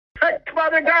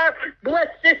Father God. Bless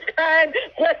this time.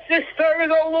 Bless this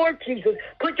service, oh Lord Jesus.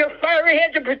 Put your fiery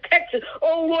hedge of protection,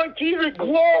 oh Lord Jesus.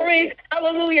 Glory,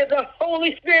 hallelujah, the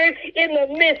Holy Spirit in the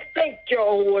midst. Thank you,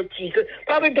 oh Lord Jesus.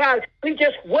 Father God, we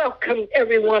just welcome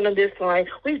everyone on this line.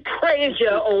 We praise you,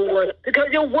 oh Lord, because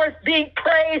you're worth being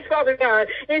praised, Father God.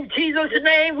 In Jesus'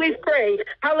 name we pray.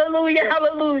 Hallelujah,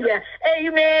 hallelujah.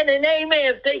 Amen and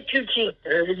amen. Thank you, Jesus.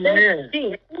 Amen.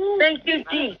 Thank you,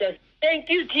 Jesus. Thank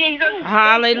you, Jesus.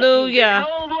 Hallelujah.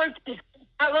 Oh, Lord Jesus.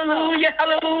 Hallelujah,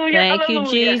 hallelujah, Thank you,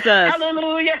 hallelujah. Jesus.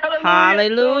 Hallelujah, hallelujah.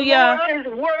 Hallelujah. The Lord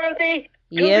is worthy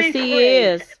Yes, to be he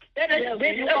praised. is. Let us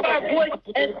lift up our voice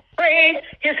and praise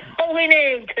his holy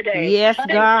name today. Yes,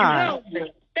 God.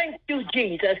 Thank you,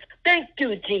 Jesus. Thank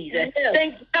you, Jesus.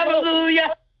 Thank you,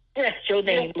 hallelujah. Bless your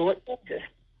name, Lord Jesus.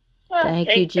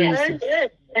 Thank you, Jesus.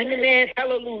 Amen.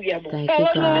 Hallelujah. Thank you,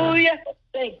 God. Hallelujah.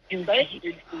 Thank you,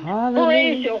 Jesus. Hallelujah.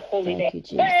 Praise your holy name. Thank you,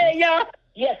 Jesus. Hey, y'all.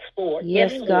 Yes, Lord.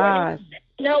 Yes, God.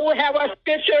 Now we'll have our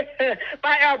scripture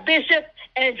by our Bishop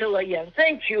Angela Young.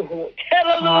 Thank you, Lord.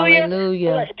 Hallelujah.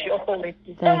 Hallelujah. Bless your holy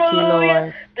name. Thank you,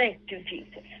 Lord. Thank you,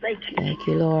 Jesus. Thank you. Thank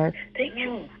you, Lord. Thank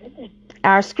you.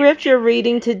 Our scripture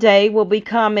reading today will be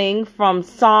coming from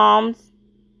Psalms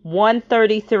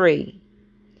 133.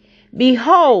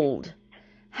 Behold,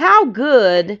 how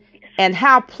good and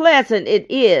how pleasant it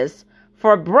is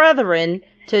for brethren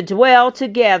to dwell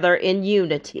together in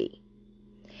unity.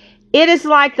 It is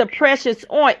like the precious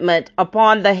ointment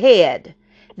upon the head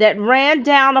that ran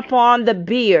down upon the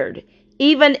beard,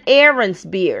 even Aaron's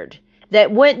beard,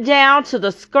 that went down to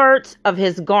the skirts of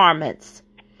his garments,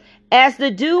 as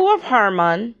the dew of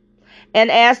Hermon,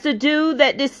 and as the dew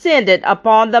that descended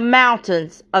upon the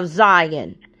mountains of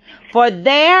Zion. For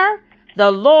there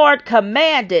the Lord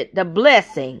commanded the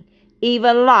blessing,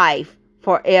 even life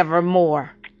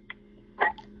forevermore.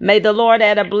 May the Lord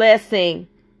add a blessing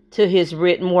to his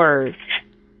written word.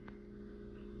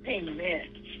 Amen.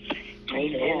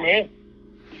 Amen.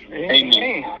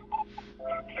 Amen.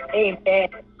 Amen.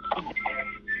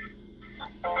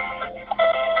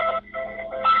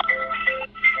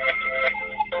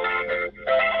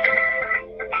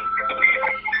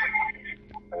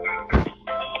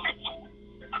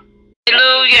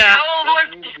 Hallelujah.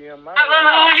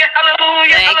 Hallelujah.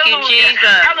 Hallelujah. Thank you, Jesus.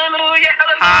 Hallelujah.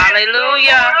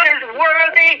 Hallelujah. The Lord is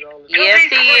worthy. Yes,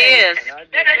 he is.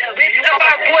 Let us lift up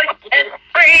our voice and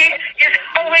praise his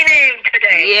holy name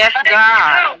today. Yes,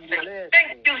 God.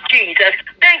 Thank you, Jesus.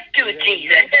 Thank you,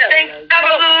 Jesus.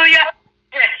 Hallelujah.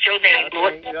 Bless your name,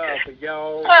 Lord.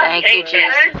 Thank you,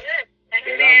 Jesus. I'm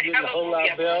getting a whole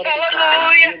lot better.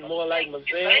 I'm getting more like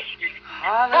myself.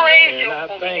 And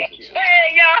I thank you.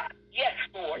 Yes,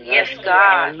 Lord. Yes,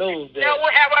 God. Now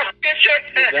we'll have our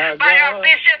scripture by our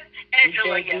Bishop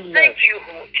Angela. Thank you,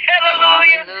 Lord.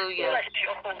 Hallelujah. Bless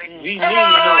your holy name.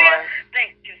 Hallelujah.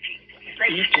 Thank you, Jesus.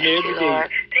 Thank you, Lord.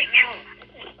 Thank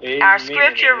you. Our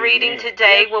scripture reading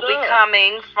today will be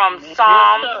coming from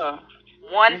Psalms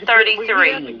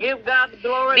 133.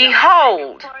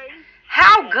 Behold,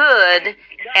 how good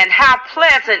and how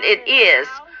pleasant it is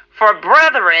for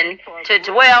brethren to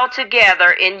dwell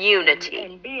together in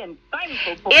unity.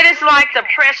 It is like the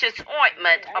precious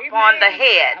ointment upon the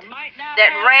head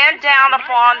that ran down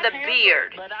upon the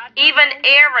beard, even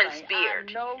Aaron's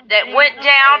beard, that went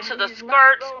down to the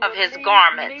skirts of his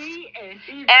garments,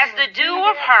 as the dew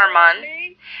of Hermon,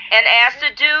 and as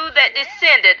the dew that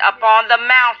descended upon the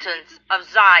mountains of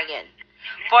Zion.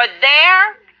 For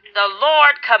there the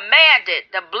Lord commanded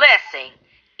the blessing,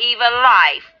 even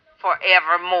life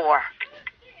forevermore.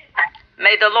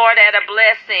 May the Lord add a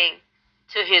blessing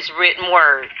to his written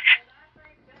word.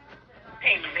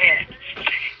 Amen.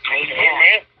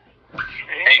 Amen.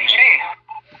 Amen.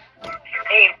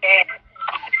 Amen.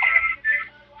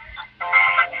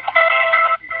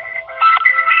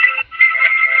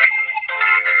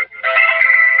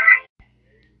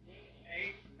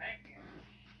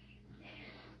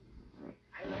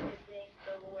 I want to thank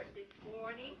the Lord this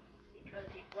morning because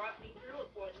he brought me through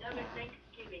for another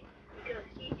Thanksgiving, because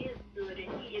he is good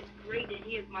and he is great and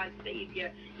he is my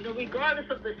Savior. You know, regardless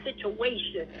of the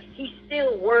situation, he's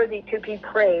still worthy to be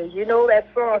praised. You know that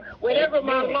song, whatever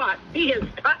my lot, he has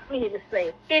taught me to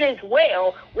say, it is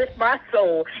well with my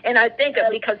soul. And I thank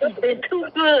him because he's been too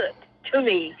good to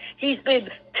me. He's been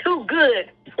too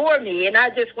good for me. And I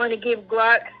just want to give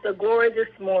God the glory this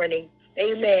morning.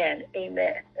 Amen.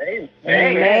 Amen.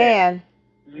 Amen.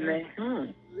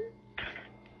 Amen.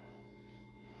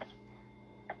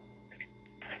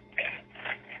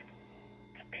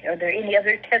 Are there any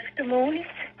other testimonies?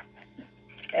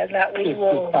 If not, we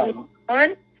will move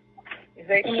on. Is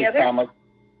there any other? Amen.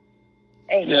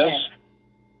 Yes.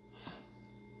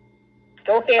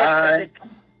 Go ahead.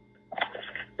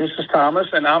 This is Thomas,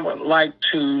 and I would like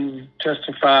to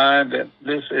testify that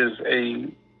this is a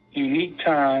unique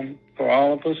time for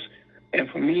all of us, and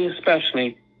for me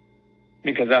especially,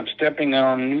 because I'm stepping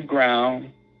on new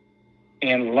ground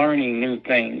and learning new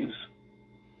things.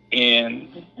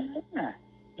 And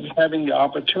having the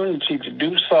opportunity to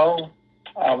do so,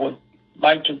 I would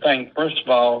like to thank, first of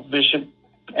all, Bishop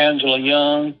Angela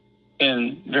Young,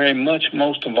 and very much,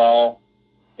 most of all,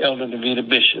 Elder Davida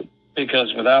Bishop,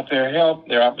 because without their help,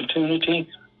 their opportunity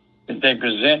that they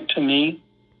present to me,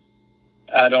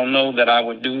 I don't know that I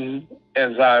would do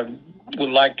as I would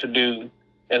like to do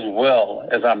as well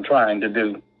as I'm trying to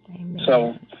do. Amen.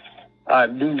 So I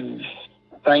do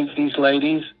thank these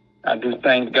ladies. I do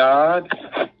thank God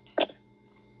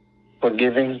for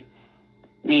giving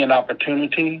me an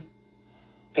opportunity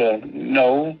to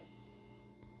know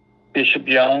Bishop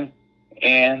Young,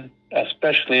 and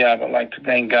especially I would like to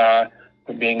thank God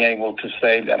for being able to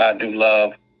say that I do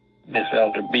love Miss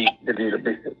Elder Davida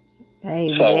Bishop.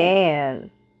 Amen.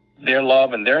 So their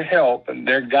love and their help and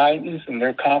their guidance and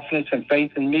their confidence and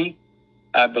faith in me,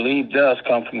 I believe does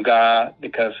come from God,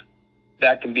 because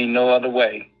that can be no other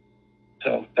way.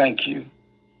 So thank you,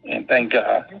 and thank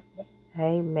God.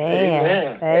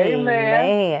 Amen. Amen.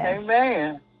 Amen.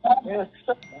 Amen. Yes,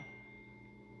 sir.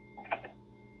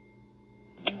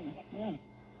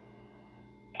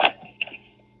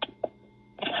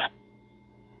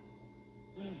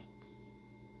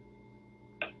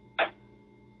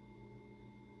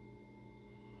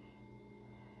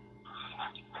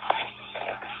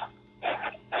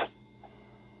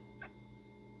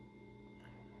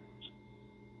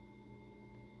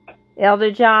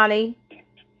 Elder Johnny,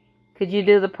 could you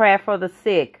do the prayer for the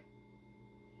sick?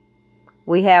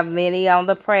 We have many on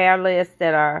the prayer list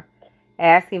that are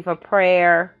asking for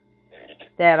prayer,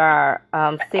 that are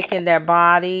sick in their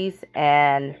bodies,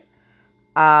 and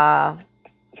I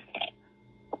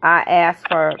ask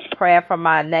for prayer for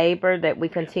my neighbor, that we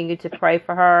continue to pray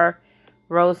for her,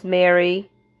 Rosemary.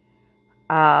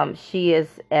 She is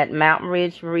at Mountain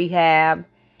Ridge Rehab,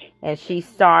 and she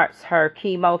starts her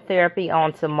chemotherapy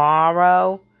on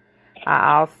tomorrow.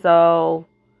 I also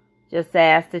just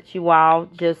ask that you all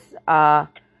just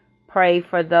pray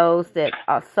for those that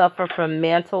suffer from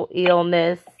mental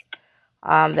illness,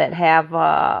 that have,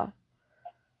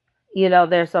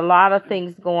 there's a lot of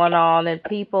things going on, and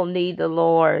people need the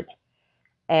Lord.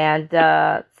 And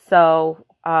so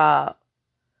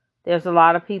there's a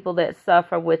lot of people that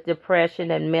suffer with depression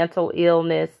and mental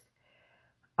illness,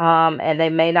 and they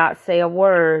may not say a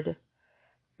word,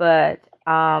 but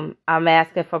I'm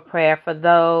asking for prayer for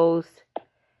those,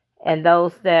 and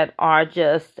those that are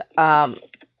just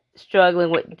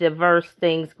struggling with diverse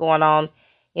things going on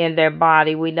in their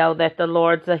body. We know that the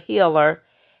Lord's a healer,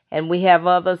 and we have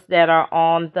others that are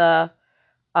on the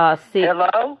sick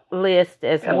list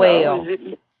as well.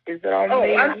 Is it on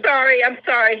me? I'm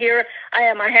sorry. Here I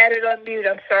am. I had it on mute.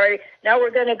 I'm sorry. Now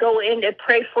we're going to go in and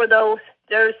pray for those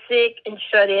that are sick and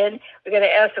shut in. We're going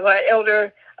to ask about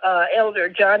Elder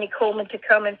Johnny Coleman to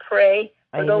come and pray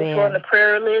for those who are on the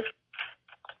prayer list.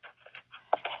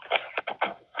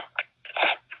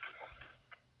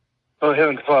 Oh,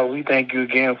 Heavenly Father, we thank you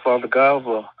again, Father God,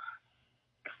 for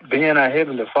being our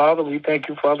Heavenly Father. We thank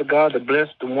you, Father God, to bless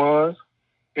the ones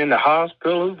in the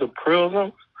hospitals, the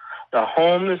prisons, the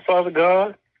homeless, Father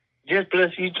God. Just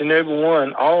bless each and every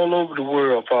one all over the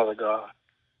world, Father God.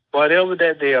 Whatever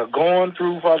that they are going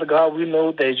through, Father God, we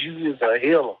know that you is a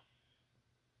healer.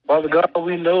 Father God,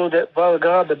 we know that, Father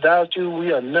God, without you,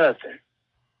 we are nothing.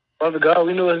 Father God,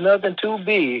 we know there's nothing too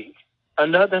big or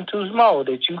nothing too small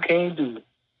that you can't do.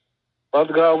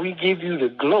 Father God, we give you the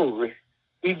glory.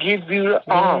 We give you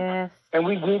the honor. And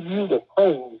we give you the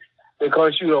praise,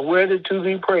 because you are worthy to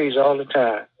be praised all the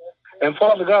time. And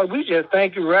Father God, we just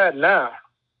thank you right now,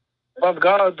 Father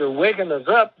God, for waking us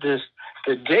up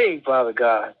today, Father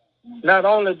God. Not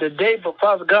only today, but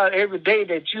Father God, every day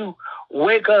that you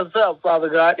wake us up, Father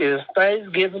God, is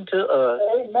thanksgiving to us.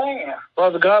 Amen.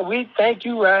 Father God, we thank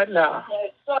you right now.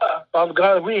 Yes, sir. Father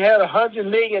God, if we had 100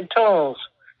 million tongues,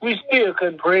 we still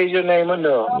couldn't praise your name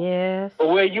enough. Yes. For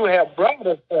where you have brought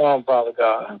us from, Father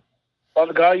God.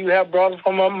 Father God, you have brought us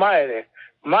from a mighty,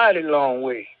 mighty long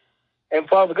way. And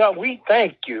Father God, we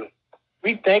thank you.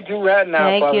 We thank you right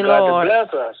now, Father God, Lord, to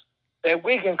bless us, that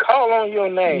we can call on your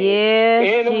name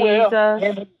anywhere,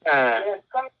 anytime.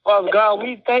 Father God,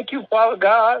 we thank you, Father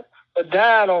God, for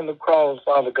dying on the cross,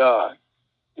 Father God.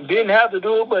 You didn't have to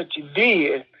do it, but you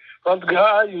did. Father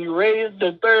God, you raised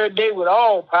the third day with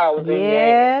all powers in your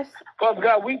hands. Father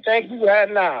God, we thank you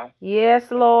right now. Yes,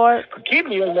 Lord. For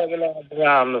keeping your loving arms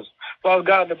around us. Father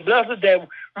God, the blessed that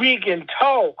We can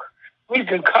talk. We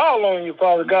can call on you,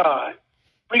 Father God.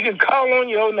 We can call on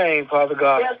your name, Father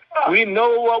God. Yes, we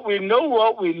know what we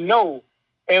know.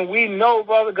 And we know,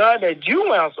 Father God, that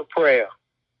you answer prayer.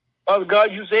 Father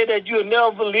God, you say that you'll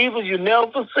never leave us, you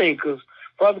never forsake us.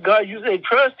 Father God, you say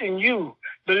trust in you,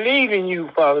 believe in you,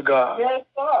 Father God. Yes,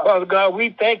 Father God, we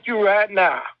thank you right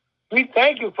now. We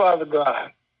thank you, Father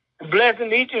God,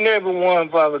 blessing each and every one,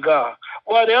 Father God.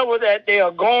 Whatever that they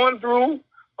are going through,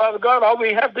 Father God, all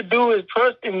we have to do is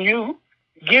trust in you,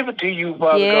 give it to you,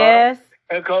 Father Yes. God.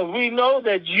 Because we know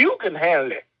that you can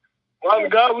handle it. Father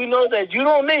God, we know that you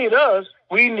don't need us,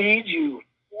 we need you.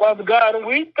 Father God, and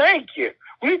we thank you.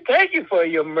 We thank you for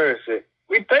your mercy.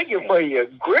 We thank you for your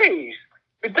grace.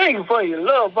 We thank you for your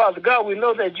love, Father God. We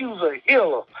know that you're a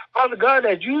healer. Father God,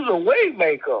 that you're a way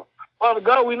maker. Father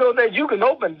God, we know that you can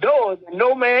open doors that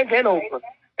no man can open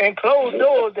and close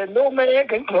doors that no man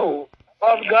can close.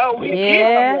 Father God, we give you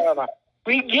the honor.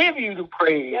 We give you the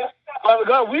praise. Father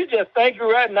God, we just thank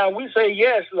you right now. We say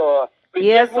yes, Lord. We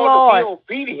just want to be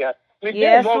obedient. We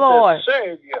just want to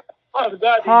serve you. Father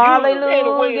God, to use us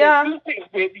any way that you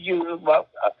think fit to use us, Father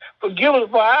God. Forgive us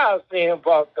for our sin,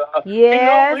 Father God.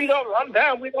 Yes. We don't run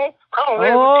down. We don't call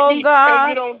every day, and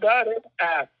we don't die every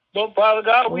time. But, Father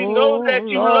God, we know that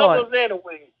you love us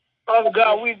anyway. Father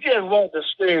God, we just want to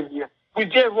serve you. We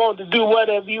just want to do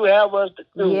whatever you have us to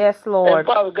do. Yes, Lord. And,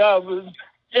 Father God, we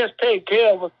just take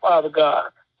care of us, Father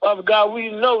God. Father God, we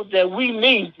know that we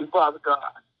need you, Father God.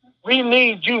 We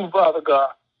need you, Father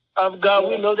God. Father God,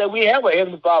 we know that we have a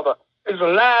Heavenly Father. Is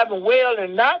alive and well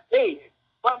and not dead.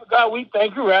 Father God, we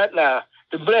thank you right now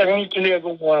to bless each and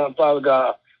every one, Father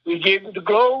God. We give you the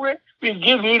glory, we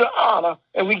give you the honor,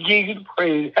 and we give you the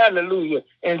praise. Hallelujah.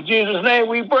 In Jesus' name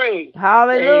we pray.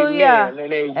 Hallelujah. Amen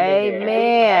and amen.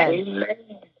 Amen.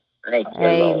 Thank you,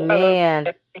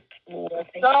 Amen. Lord.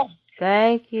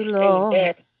 Thank you,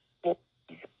 Lord.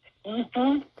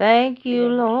 Thank you,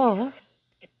 Lord.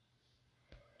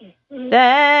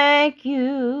 Thank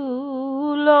you,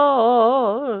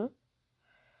 Lord.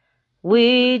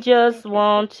 We just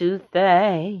want to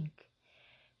thank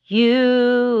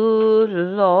you,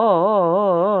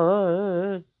 Lord.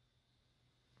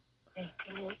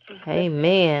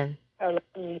 Amen.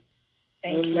 Hallelujah.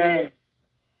 Thank you.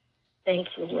 Thank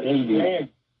you, Lord. Amen.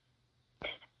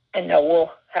 And now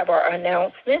we'll have our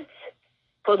announcements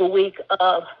for the week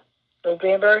of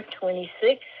November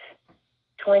 26,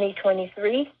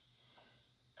 2023.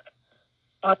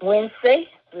 On Wednesday,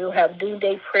 we will have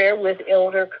noonday prayer with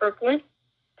Elder Kirkland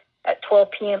at 12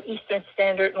 p.m. Eastern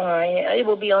Standard Line. It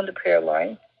will be on the prayer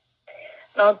line.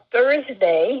 And on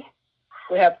Thursday,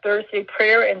 we have Thursday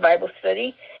prayer and Bible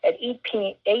study at 8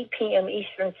 p.m.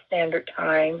 Eastern Standard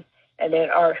Time, and then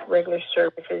our regular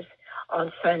services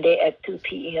on Sunday at 2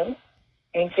 p.m.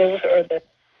 And those are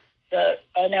the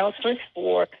announcements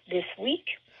for this week.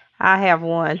 I have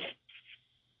one.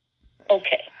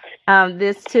 Okay.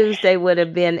 This Tuesday would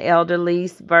have been Elder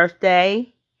Lee's birthday.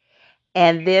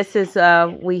 And this is,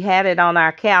 we had it on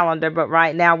our calendar, but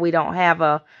right now we don't have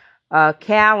a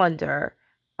calendar,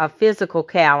 a physical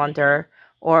calendar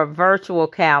or a virtual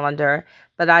calendar.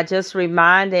 But I just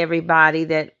remind everybody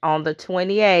that on the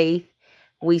 28th,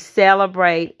 we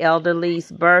celebrate Elder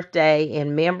Lee's birthday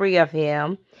in memory of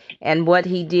him and what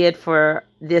he did for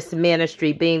this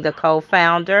ministry, being the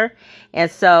co-founder. And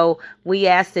so we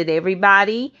ask that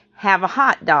everybody have a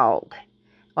hot dog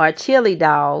or a chili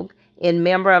dog in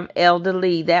memory of Elder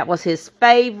Lee. That was his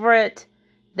favorite.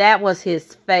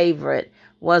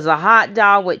 Was a hot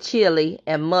dog with chili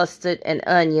and mustard and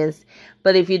onions.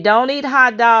 But if you don't eat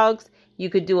hot dogs, you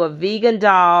could do a vegan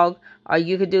dog, or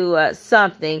you could do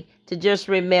something to just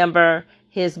remember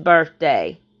his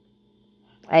birthday.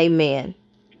 Amen.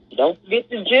 Don't forget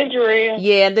the ginger ale.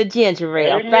 Yeah, the ginger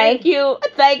ale. Amen. Thank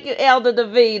you, Elder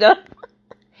Davida.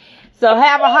 So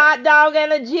have a hot dog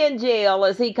and a ginger ale,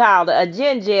 as he called it, a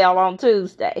ginger ale on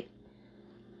Tuesday.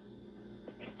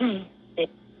 Amen.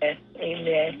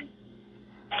 Amen.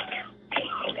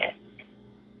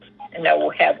 And now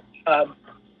we'll have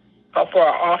for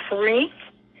our offering.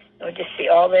 We'll just see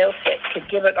all those that could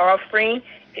give an offering.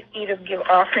 Could either give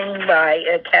offering by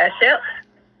Cash App,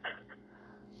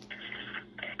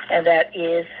 and that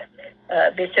is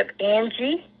Bishop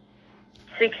Angie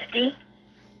 60.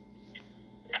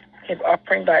 Give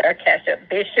offering by our Cash App,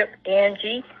 Bishop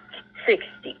Angie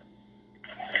 60.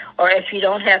 Or if you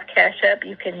don't have Cash App,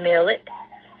 you can mail it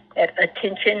at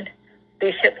attention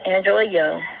Bishop Angela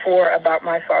Young for About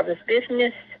My Father's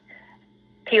Business,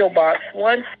 P.O. Box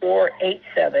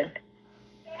 1487,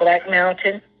 Black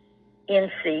Mountain,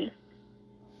 NC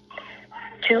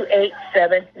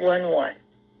 28711.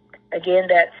 Again,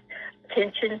 that's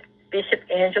attention Bishop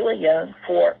Angela Young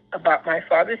for About My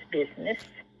Father's Business,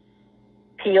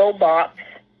 P.O. Box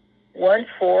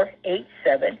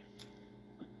 1487,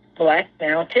 Black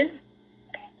Mountain,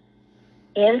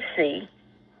 NC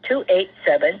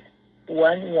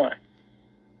 28711.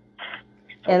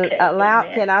 And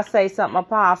Okay, can I say something,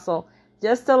 Apostle?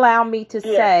 Just allow me to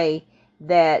say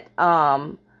that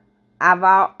all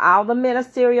the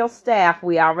ministerial staff,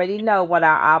 we already know what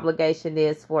our obligation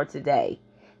is for today.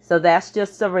 So that's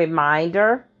just a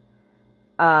reminder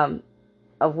of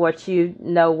what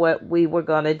what we were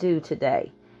going to do today.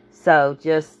 So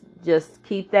just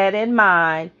keep that in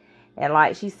mind. And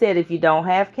like she said, if you don't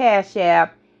have Cash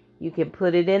App, you can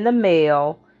put it in the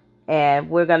mail, and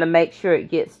we're going to make sure it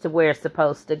gets to where it's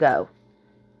supposed to go.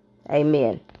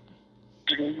 Amen.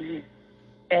 Amen.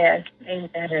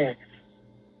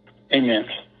 Amen.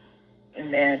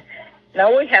 Amen.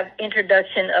 Now we have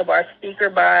introduction of our speaker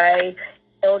by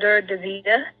Elder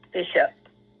Davida Bishop.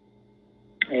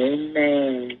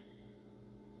 Amen.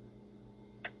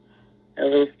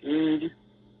 If you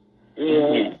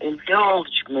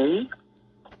indulge me,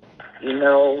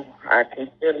 I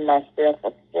consider myself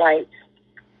a slight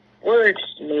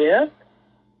wordsmith,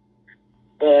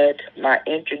 but my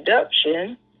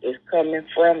introduction is coming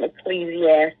from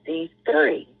Ecclesiastes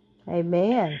 3.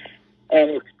 Amen.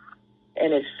 And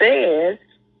it says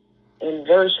in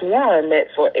verse 1 that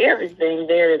for everything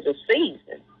there is a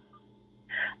season,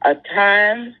 a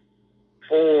time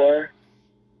for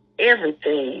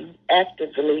everything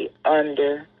actively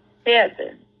under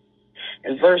heaven.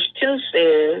 And verse 2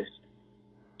 says,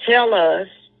 tell us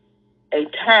a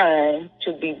time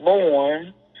to be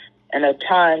born and a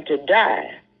time to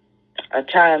die, a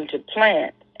time to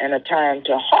plant and a time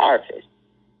to harvest.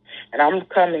 And I'm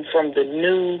coming from the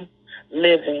New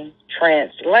Living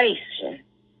Translation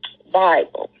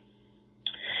Bible.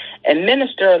 And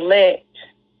Minister-elect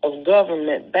of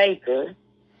Government Baker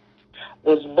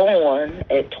was born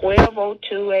at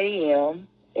 12:02 a.m.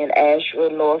 in Asheville,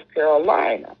 North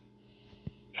Carolina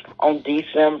on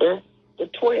December the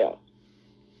 12th.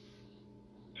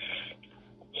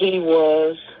 He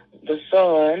was the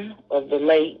son of the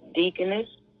late Deaconess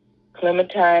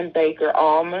Clementine Baker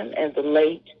Almond and the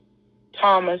late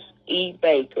Thomas E.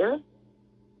 Baker.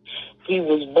 He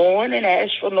was born in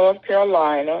Asheville, North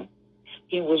Carolina.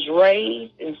 He was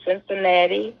raised in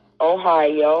Cincinnati,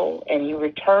 Ohio, and he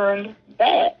returned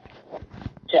back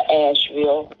to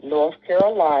Asheville, North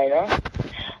Carolina,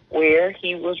 where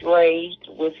he was raised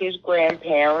with his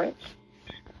grandparents,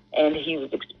 and he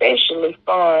was especially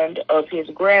fond of his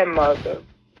grandmother,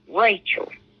 Rachel,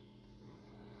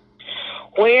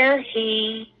 where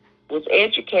he was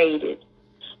educated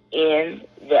in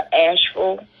the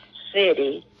Asheville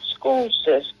City school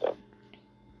system.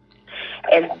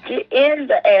 And in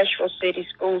the Asheville City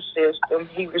school system,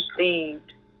 he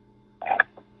received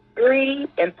 3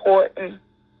 important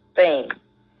things.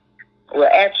 Well,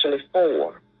 actually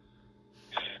 4.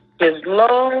 His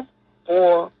love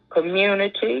for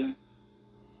community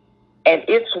and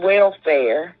its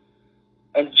welfare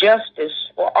and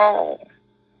justice for all.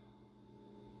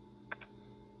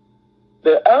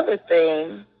 The other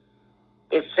thing,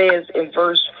 it says in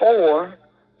verse 4,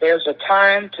 there's a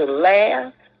time to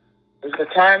laugh, there's a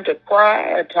time to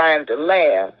cry, a time to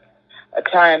laugh, a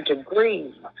time to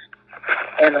grieve,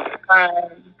 and a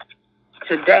time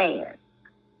to dance.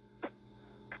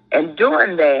 And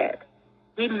during that,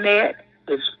 he met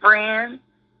his friend,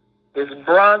 his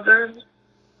brother,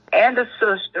 and a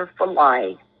sister for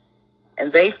life,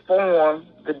 and they formed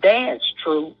the dance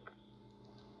troupe,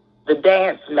 the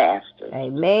Dance Masters.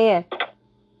 Amen.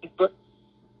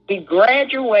 He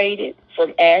graduated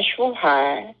from Asheville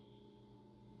High,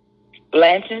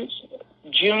 Blanton's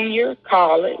Junior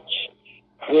College,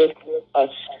 with a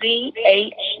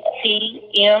CHTMA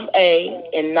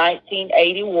in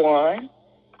 1981.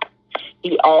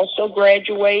 He also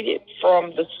graduated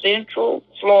from the Central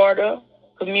Florida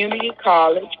Community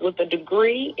College with a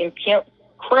degree in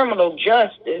criminal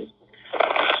justice,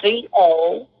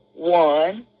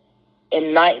 CO1,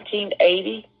 in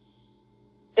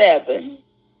 1987.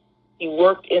 He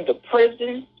worked in the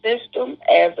prison system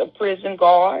as a prison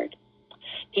guard.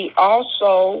 He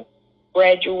also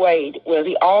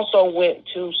he also went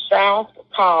to South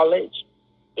College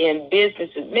in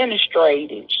business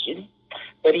administration,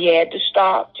 but he had to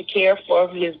stop to care for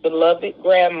his beloved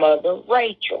grandmother,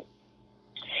 Rachel.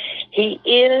 He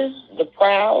is the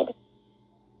proud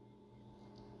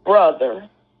brother,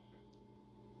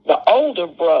 the older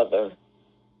brother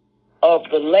of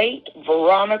the late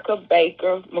Veronica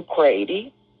Baker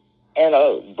McCready, and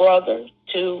a brother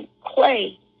to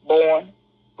Claiborne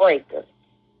Baker.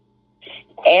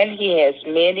 And he has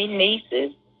many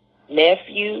nieces,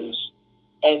 nephews,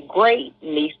 and great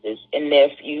nieces and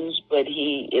nephews, but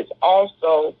he is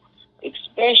also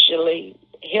especially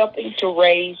helping to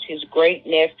raise his great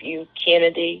nephew,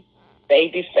 Kennedy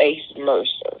Babyface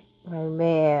Mercer.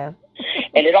 Amen.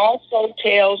 And it also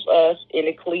tells us in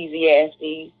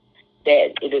Ecclesiastes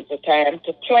that it is a time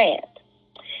to plant.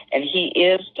 And he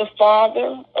is the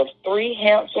father of 3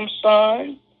 handsome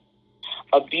sons,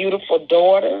 a beautiful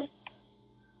daughter,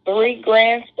 3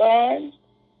 grandsons,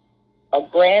 a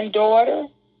granddaughter,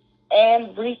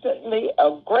 and recently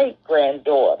a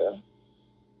great-granddaughter.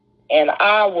 And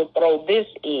I will throw this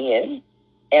in,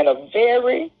 and a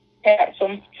very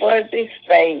handsome,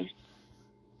 fuzzy-faced,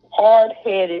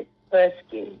 hard-headed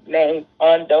husky named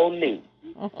Undo Lee.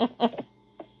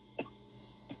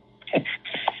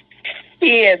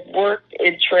 He has worked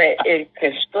in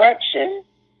construction,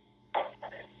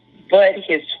 but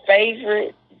his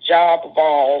favorite job of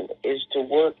all is to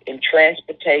work in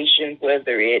transportation,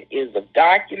 whether it is of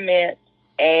documents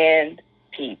and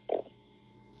people.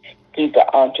 He's an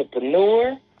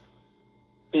entrepreneur.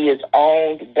 He has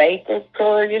owned Baker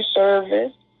Courier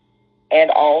Service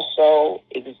and also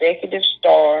Executive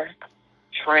Star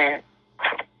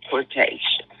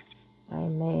Transportation.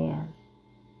 Amen.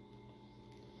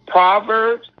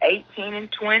 Proverbs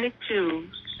 18:22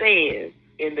 says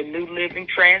in the New Living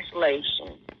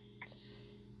Translation,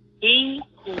 he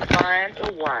who finds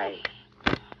a wife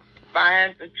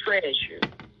finds a treasure,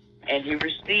 and he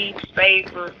receives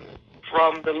favor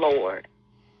from the Lord.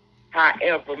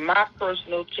 However, my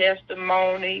personal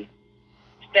testimony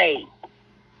states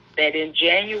that in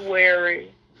January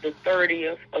the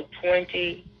 30th of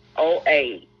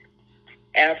 2008,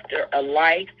 after a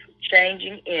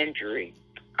life-changing injury,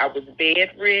 I was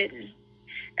bedridden,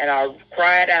 and I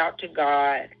cried out to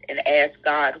God and asked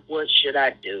God, what should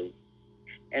I do?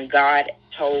 And God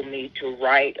told me to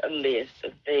write a list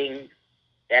of things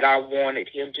that I wanted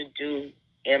him to do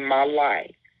in my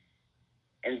life,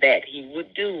 and that he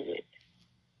would do it.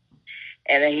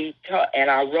 And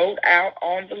I wrote out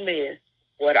on the list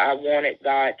what I wanted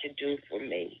God to do for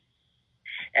me.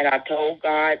 And I told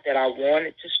God that I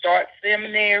wanted to start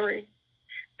seminary,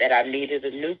 that I needed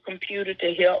a new computer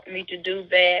to help me to do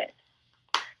that,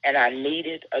 and I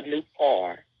needed a new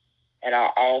car. And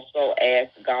I also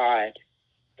asked God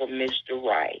for Mr.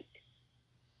 Right.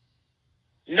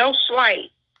 No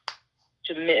slight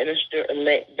to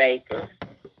Minister-elect Baker,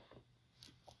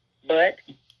 but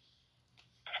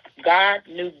God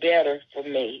knew better for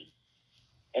me,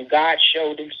 and God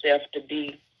showed himself to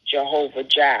be Jehovah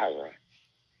Jireh.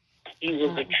 He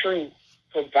was a true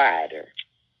provider.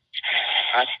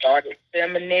 I started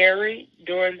seminary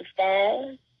during the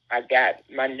fall. I got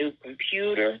my new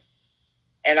computer,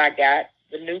 and I got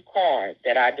the new car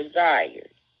that I desired.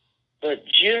 But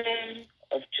June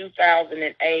of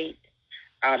 2008,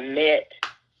 I met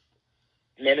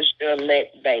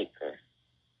Minister-elect Baker.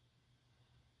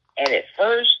 And at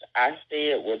first I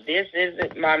said, well, this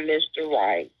isn't my Mr.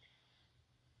 Right.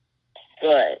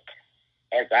 But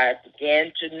as I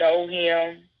began to know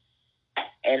him,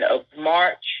 and of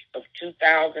March of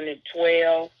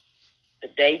 2012, the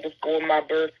day before my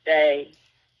birthday,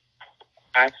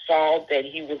 I saw that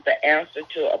he was the answer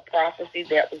to a prophecy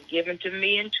that was given to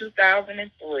me in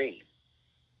 2003.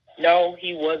 No,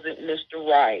 he wasn't Mr.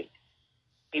 Right.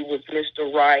 He was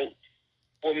Mr. Right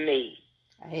for me.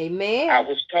 Amen. I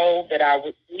was told that I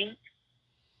would meet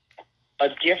a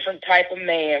different type of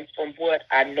man from what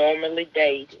I normally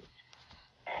dated,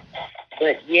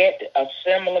 but yet a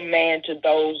similar man to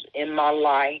those in my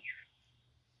life,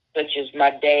 such as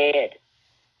my dad,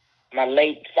 my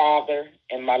late father,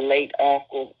 and my late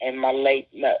uncle, and my late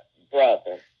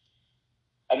brother.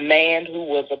 A man who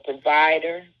was a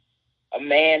provider, a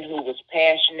man who was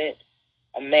passionate,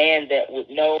 a man that would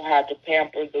know how to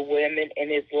pamper the women in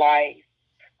his life,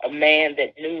 a man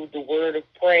that knew the word of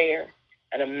prayer,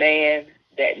 and a man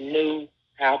that knew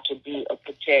how to be a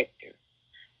protector.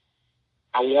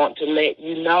 I want to let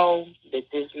you know that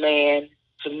this man,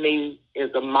 to me,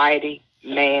 is a mighty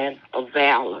man of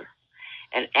valor.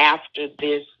 And after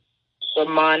this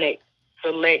sermonic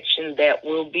selection that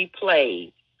will be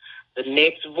played, the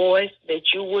next voice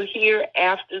that you will hear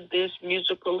after this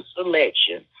musical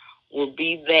selection will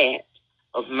be that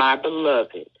of my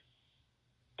beloved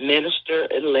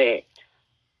Minister-elect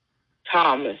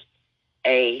Thomas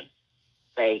A.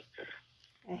 Baker.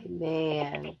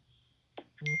 Amen.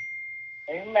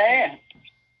 Amen.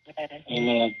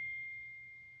 Amen.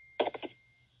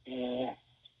 Yeah.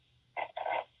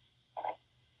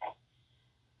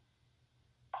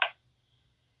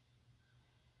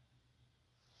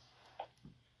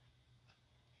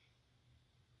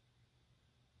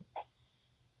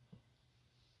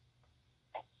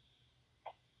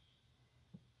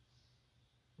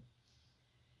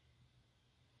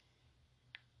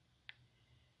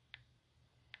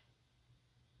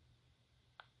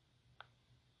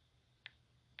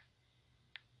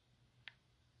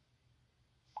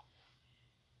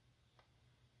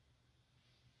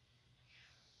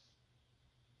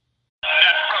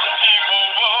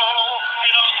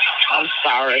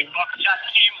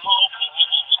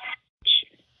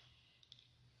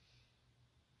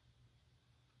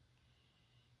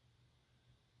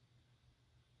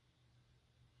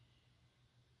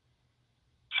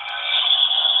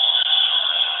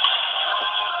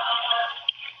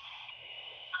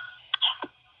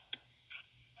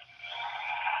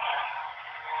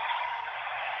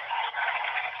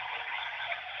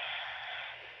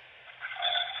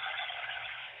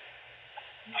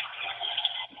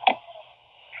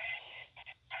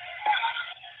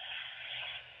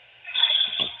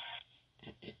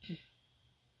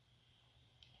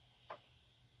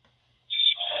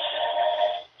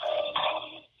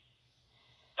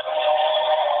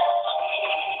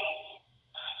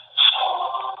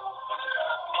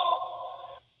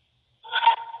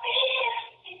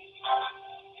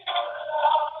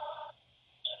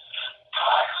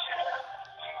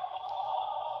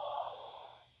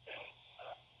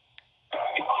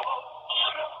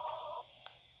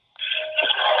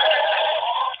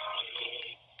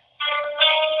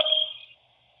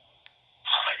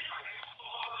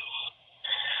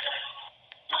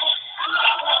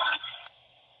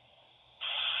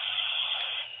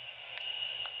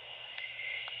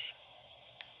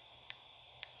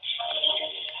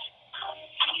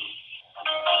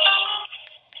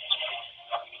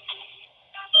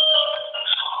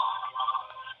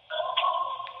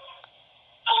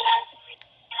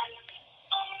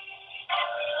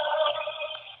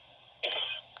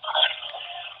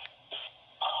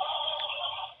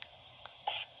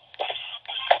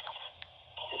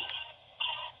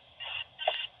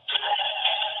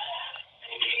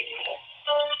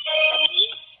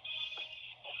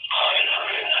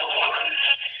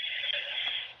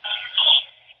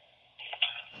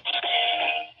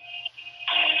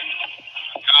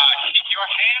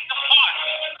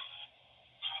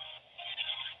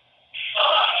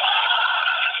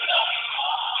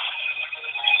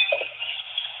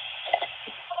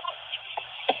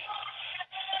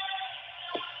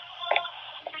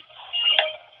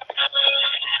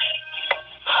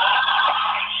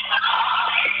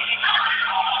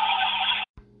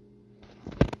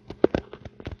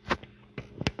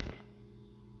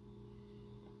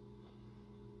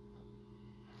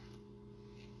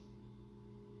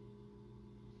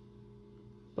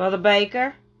 Brother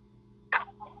Baker?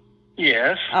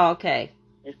 Yes. Okay.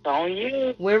 It's on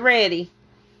you. We're ready.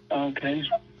 Okay.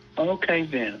 Okay,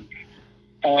 then.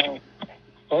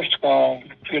 First of all,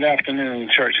 good afternoon,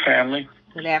 church family.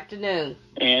 Good afternoon.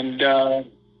 And,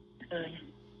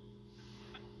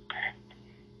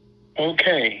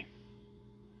 okay.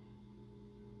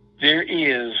 There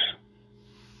is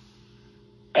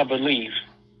a belief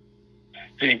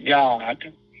that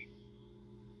God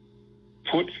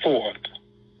put forth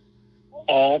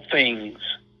all things,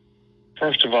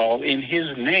 first of all, in his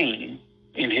name,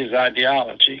 in his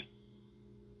ideology,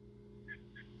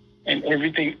 and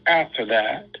everything after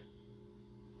that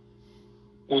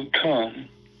would come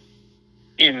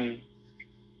in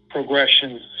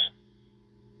progressions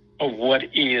of what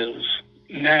is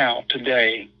now,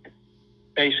 today,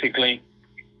 basically,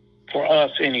 for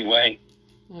us anyway,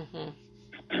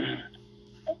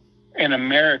 an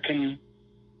American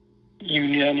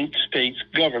United States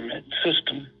government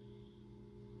system.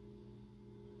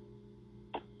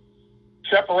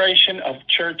 Separation of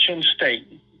church and state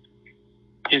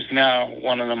is now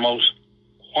one of the most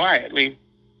quietly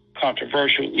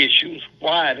controversial issues.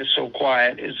 Why it is so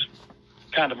quiet is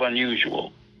kind of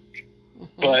unusual.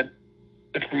 But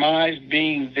the premise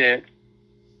being that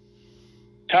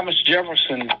Thomas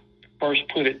Jefferson first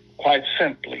put it quite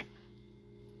simply: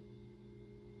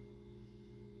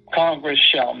 Congress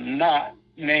shall not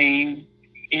name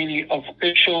any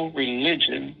official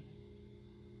religion.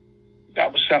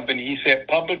 That was something he said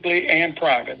publicly and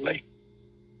privately.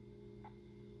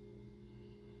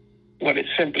 What it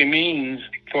simply means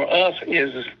for us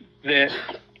is that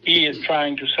he is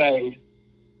trying to say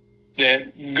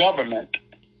that government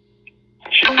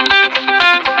should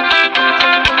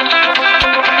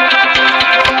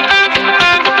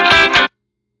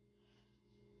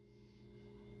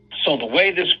So the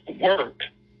way this works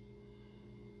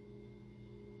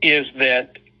is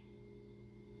that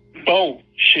both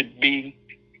should be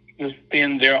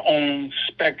within their own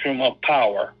spectrum of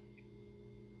power,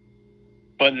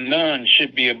 but none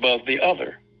should be above the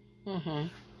other.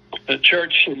 The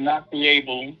church should not be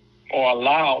able or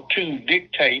allowed to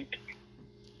dictate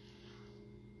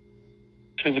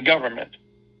to the government,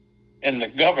 and the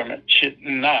government should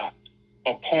not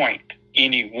appoint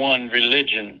any one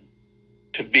religion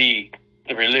to be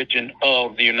the religion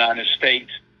of the United States,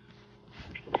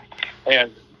 as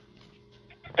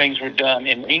things were done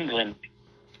in England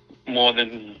more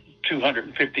than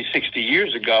 250, 60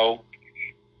 years ago,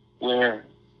 where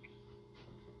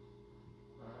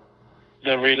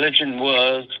the religion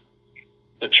was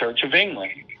the Church of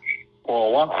England for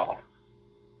a while.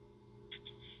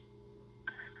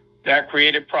 That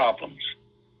created problems.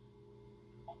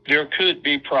 There could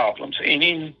be problems.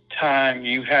 Any time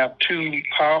you have two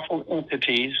powerful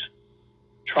entities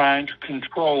trying to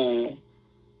control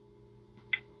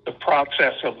the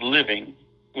process of living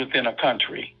within a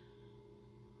country,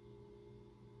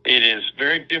 it is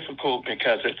very difficult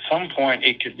because at some point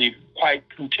it could be quite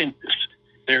contentious.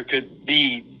 There could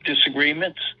be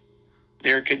disagreements.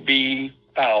 There could be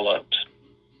foul-ups.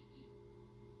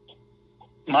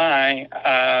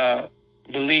 My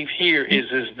belief here is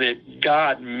that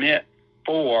God meant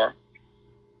for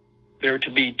there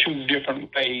to be two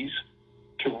different ways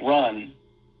to run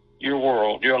your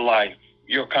world, your life,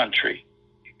 your country.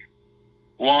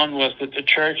 One was that the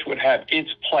church would have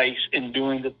its place in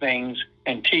doing the things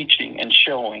and teaching and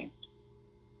showing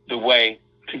the way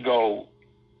to go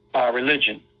by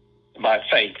religion, by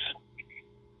faith.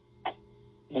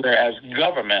 Whereas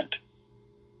government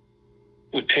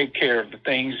would take care of the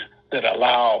things that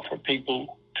allow for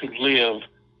people to live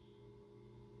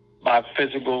by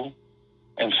physical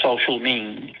and social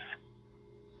means.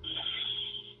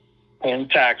 Paying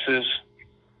taxes,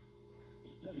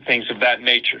 things of that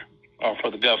nature are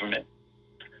for the government.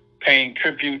 Paying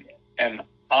tribute and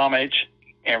homage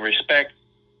and respect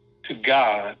to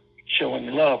God, showing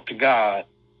love to God,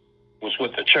 was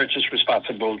what the church's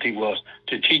responsibility was,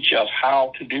 to teach us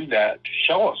how to do that, to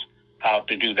show us how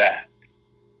to do that.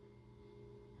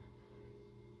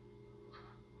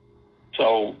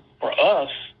 So for us,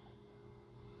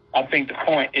 I think the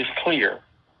point is clear.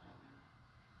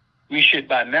 We should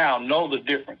by now know the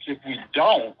difference. If we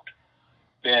don't,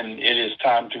 then it is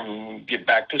time to get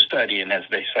back to studying, as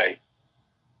they say.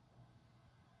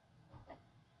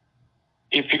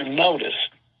 If you notice,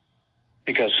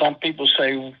 because some people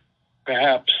say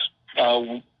perhaps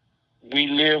we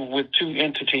live with two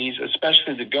entities,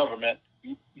 especially the government,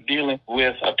 dealing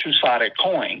with a two-sided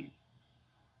coin,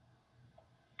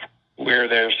 where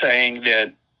they're saying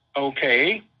that,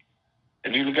 okay,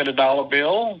 if you look at a dollar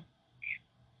bill,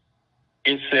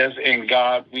 it says, "In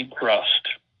God we trust."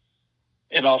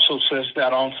 It also says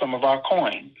that on some of our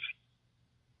coins.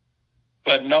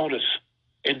 But notice,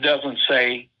 it doesn't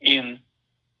say in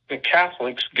the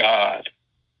Catholic's God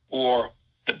or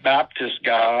the Baptist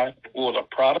God or the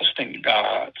Protestant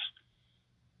gods.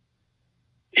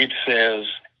 It says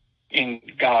in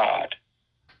God.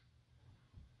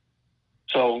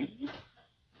 So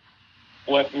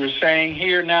what we're saying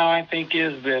here now, I think,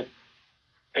 is that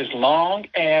as long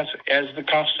as the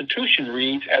Constitution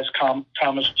reads, as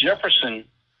Thomas Jefferson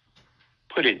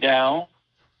put it down,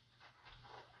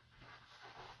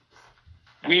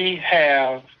 we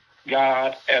have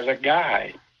God as a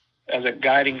guide, as a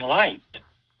guiding light.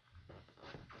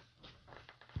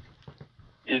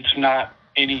 It's not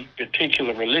any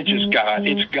particular religious God,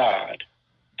 it's God.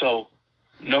 So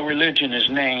no religion is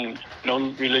named,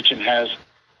 no religion has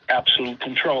absolute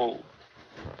control.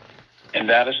 And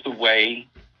that is the way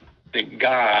that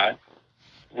God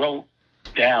wrote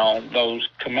down those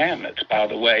commandments, by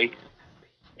the way,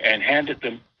 and handed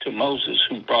them to Moses,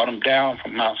 who brought them down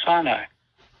from Mount Sinai.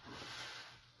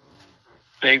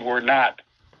 They were not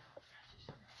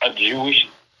a Jewish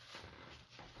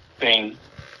thing.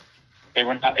 They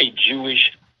were not a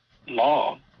Jewish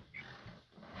law.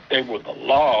 They were the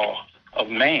law of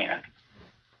man,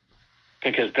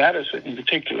 because that is, in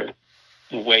particular,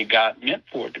 the way God meant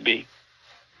for it to be.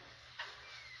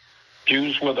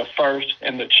 Jews were the first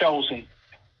and the chosen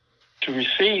to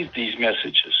receive these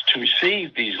messages, to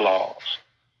receive these laws.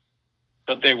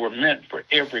 But they were meant for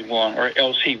everyone, or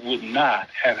else he would not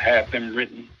have had them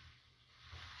written.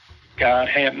 God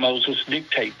had Moses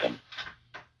dictate them.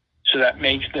 So that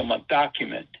makes them a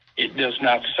document. It does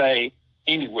not say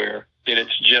anywhere that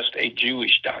it's just a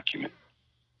Jewish document.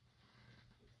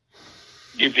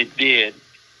 If it did,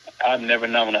 I've never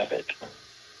known of it.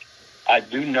 I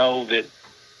do know that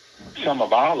some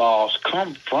of our laws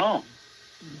come from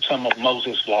some of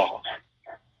Moses' laws.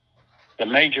 The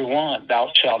major one,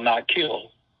 thou shalt not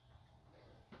kill.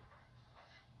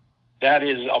 That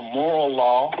is a moral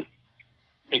law,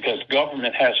 because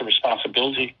government has a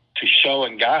responsibility to show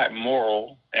and guide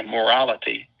moral and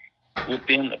morality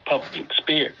within the public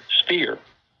sphere.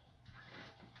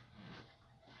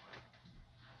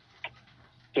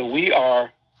 So we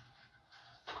are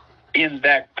in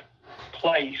that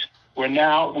place where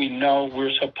now we know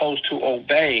we're supposed to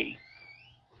obey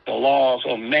the laws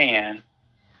of man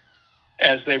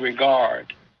as they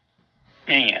regard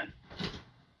man.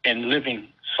 and living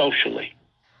socially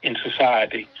in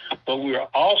society, but we are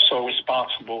also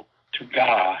responsible to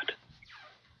God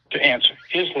to answer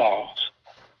his laws,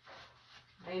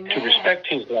 Amen. to respect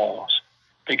his laws.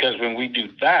 Because when we do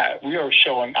that, we are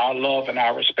showing our love and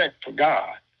our respect for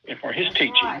God and for his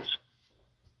teachings. Right.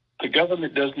 The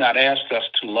government does not ask us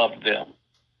to love them.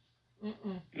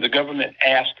 The government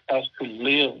asks us to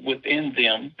live within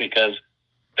them because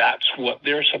that's what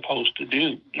they're supposed to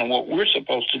do and what we're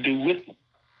supposed to do with them.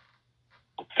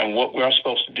 And what we're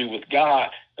supposed to do with God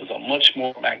is a much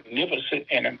more magnificent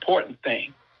and important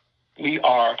thing. We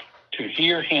are to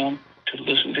hear him, to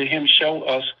listen to him show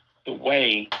us the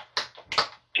way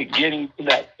to getting to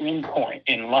that end point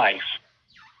in life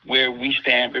where we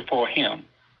stand before him.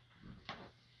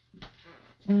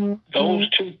 Those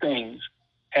two things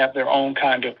have their own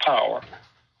kind of power.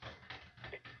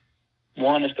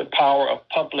 One is the power of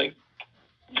public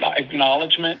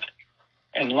acknowledgement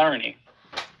and learning.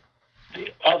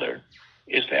 The other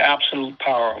is the absolute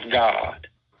power of God.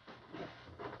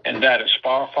 And that is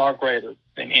far, far greater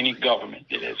than any government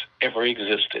that has ever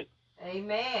existed.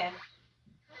 Amen.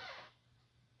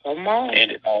 Come on.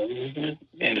 And it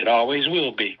always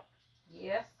will be.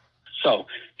 Yes. So,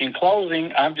 in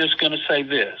closing, I'm just going to say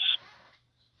this.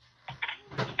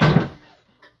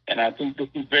 And I think this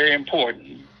is very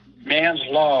important. Man's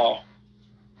law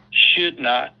should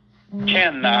not,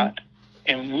 cannot,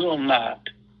 and will not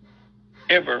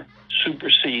ever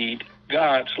supersede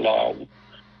God's law.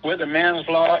 Whether man's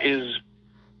law is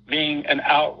being an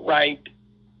outright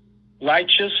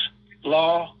righteous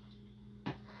law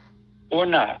or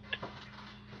not.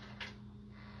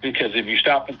 Because if you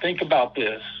stop and think about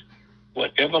this,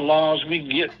 whatever laws we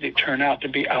get that turn out to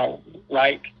be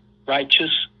outright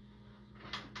righteous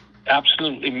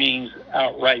absolutely means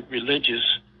outright religious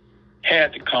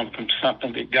had to come from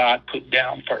something that God put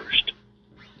down first.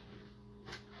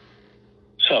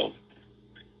 So,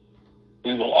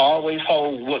 we will always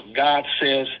hold what God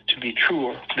says to be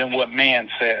truer than what man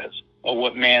says or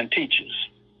what man teaches.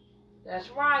 That's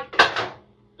right.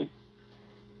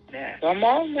 Yeah. Come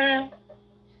on now.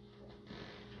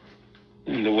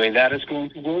 And the way that is going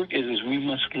to work is we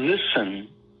must listen.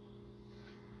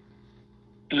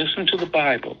 Listen to the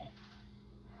Bible.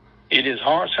 It is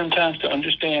hard sometimes to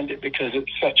understand it because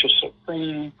it's such a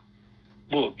supreme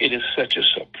book. It is such a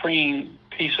supreme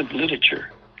piece of literature.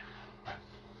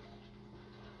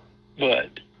 But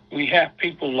we have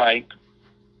people like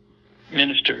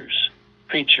ministers,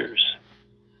 preachers,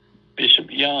 Bishop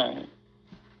Young,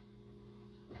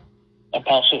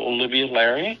 Apostle Olivia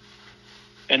Larry,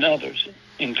 and others,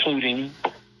 including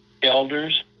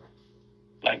elders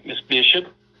like Miss Bishop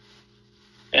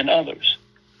and others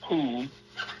who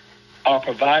are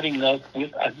providing us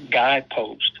with a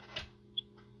guidepost.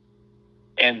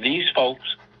 And these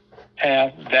folks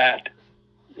have that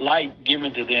light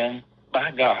given to them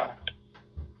by God.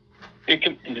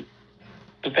 The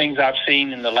things I've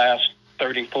seen in the last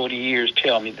 30, 40 years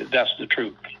tell me that that's the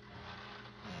truth.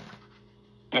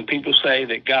 When people say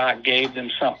that God gave them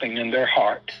something in their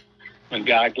heart, when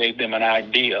God gave them an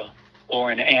idea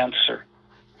or an answer.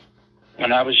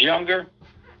 When I was younger,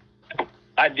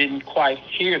 I didn't quite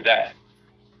hear that.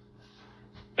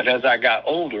 But as I got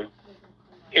older,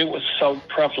 it was so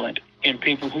prevalent in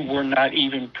people who were not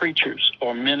even preachers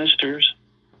or ministers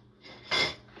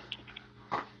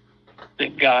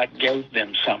that God gave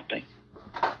them something.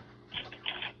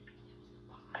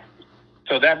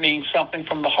 So that means something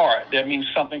from the heart. That means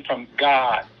something from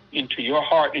God into your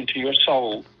heart, into your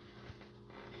soul.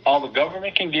 All the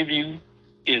government can give you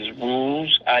is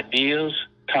rules, ideas,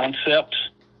 concepts,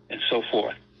 and so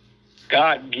forth.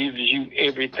 God gives you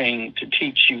everything to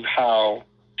teach you how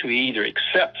to either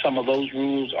accept some of those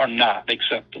rules or not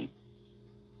accept them.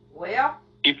 Well,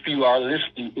 if you are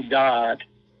listening to God,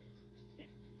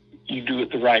 you do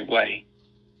it the right way.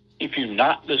 If you're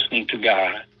not listening to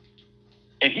God,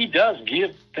 and he does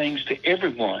give things to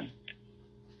everyone,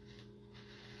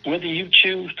 whether you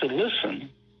choose to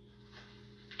listen,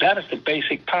 that is the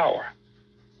basic power.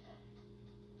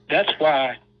 That's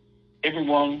why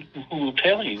everyone who will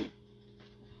tell you,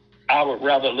 I would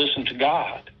rather listen to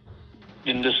God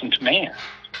than listen to man.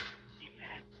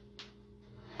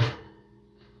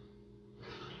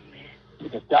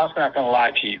 Because God's not going to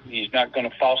lie to you. He's not going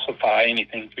to falsify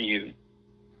anything for you.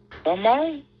 Come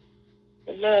on.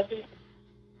 I love it.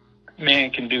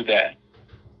 Man can do that.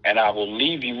 And I will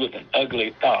leave you with an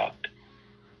ugly thought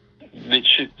that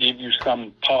should give you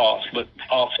some pause, but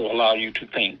also allow you to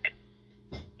think.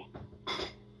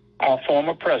 Our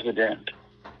former president,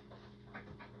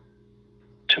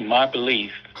 to my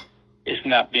belief, is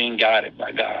not being guided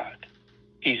by God.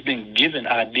 He's been given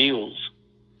ideals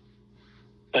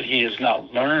but he has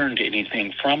not learned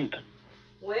anything from them.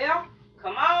 Well,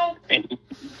 come on. And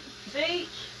Teach.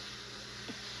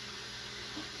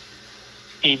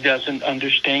 he doesn't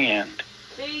understand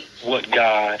Teach. what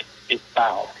God is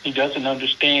about. He doesn't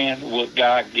understand what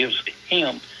God gives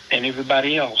him and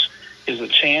everybody else is a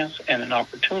chance and an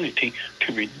opportunity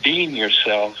to redeem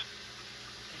yourself,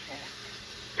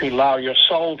 to allow your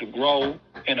soul to grow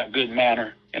in a good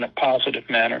manner, in a positive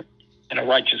manner, in a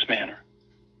righteous manner.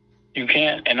 You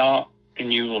can't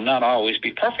and you will not always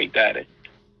be perfect at it.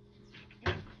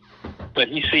 But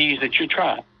he sees that you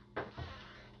try.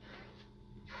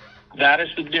 That is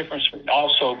the difference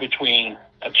also between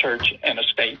a church and a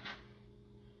state,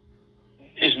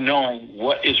 is knowing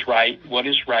what is right, what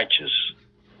is righteous,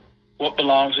 what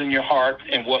belongs in your heart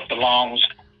and what belongs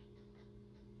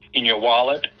in your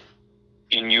wallet,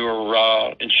 in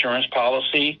your insurance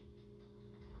policy,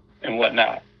 and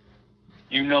whatnot.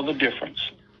 You know the difference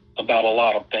about a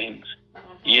lot of things.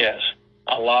 Yes,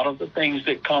 a lot of the things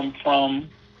that come from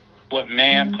what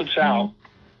man puts out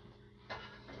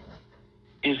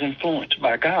is influenced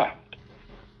by God.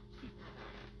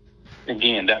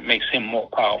 Again, that makes him more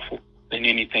powerful than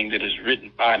anything that is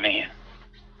written by man.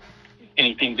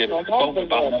 Anything that is spoken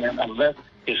by man, unless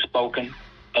it's spoken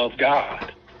of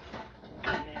God.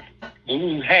 Then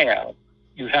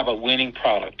you have a winning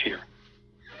product here.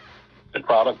 The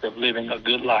product of living a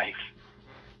good life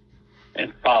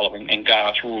and following in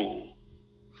God's rule,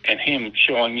 and him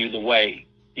showing you the way.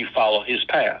 You follow his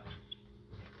path.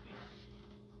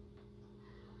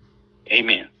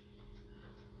 Amen.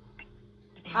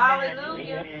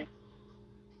 Hallelujah. Amen.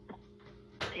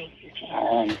 Thank you,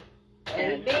 Jesus.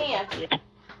 Amen.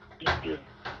 Thank you.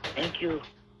 Thank you.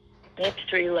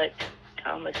 Ministry-elect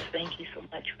Thomas, thank you so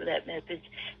much for that message.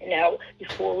 And now,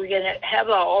 before we're going to have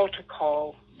our altar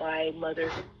call by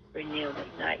Mother Renelle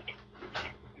McKnight.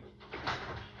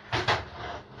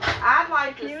 I'd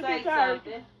like to say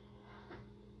something.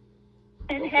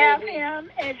 And have him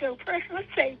as your personal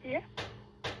Savior,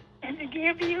 and to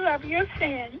give you of your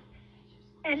sins,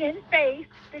 and in faith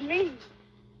believe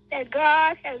that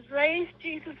God has raised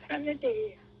Jesus from the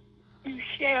dead, you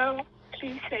shall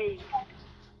be saved.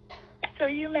 So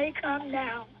you may come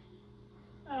now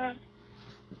and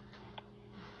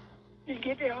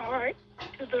give your heart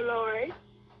to the Lord.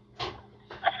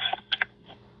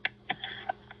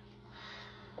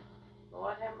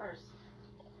 Lord have mercy.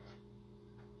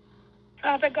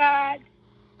 Father God,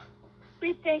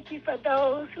 we thank you for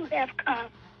those who have come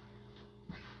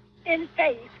in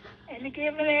faith and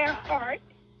given their heart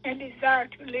and desire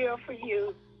to live for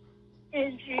you.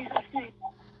 In Jesus' name,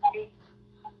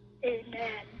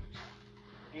 amen.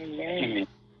 Amen.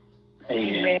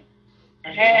 Amen.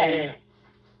 Amen.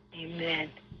 Amen.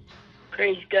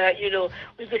 Praise God. You know,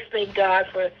 we just thank God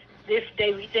for this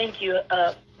day. We thank you,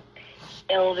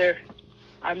 Elder,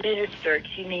 our minister,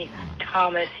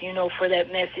 Thomas, for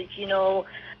that message.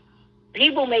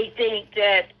 People may think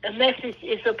that a message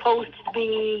is supposed to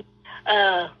be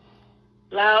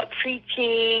loud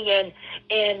preaching and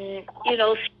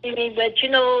screaming, but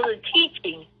the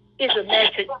teaching is a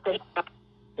message from God.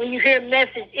 When you hear a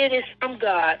message, it is from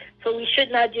God. So we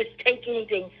should not just take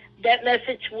anything. That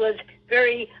message was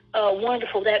very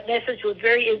wonderful. That message was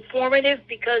very informative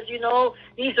because,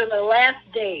 these are the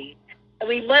last days. And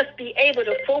we must be able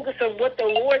to focus on what the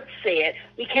Lord said.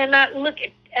 We cannot look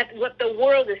at what the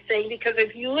world is saying, because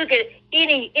if you look at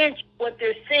any inch of what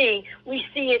they're saying, we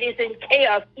see it is in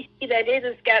chaos. We see that it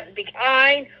has gotten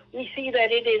behind. We see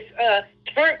that it is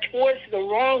turned towards the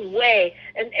wrong way.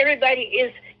 And everybody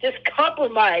is just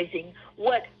compromising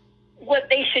what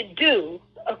they should do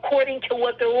according to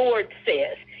what the Lord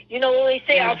says. When they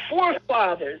say our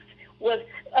forefathers was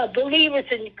believers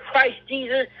in Christ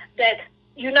Jesus, that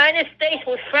United States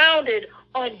was founded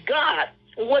on God,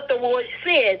 what the Lord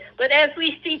said. But as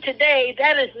we see today,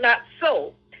 that is not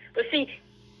so. But see,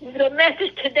 the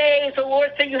message today is the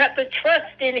Lord said you have to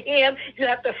trust in him. You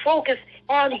have to focus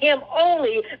on him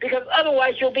only, because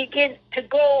otherwise you'll begin to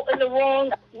go in the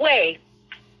wrong way.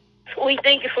 So we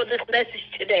thank you for this message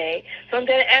today. So I'm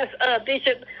going to ask our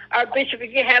bishop,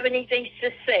 if you have anything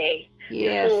to say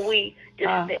before we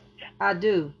dismiss. I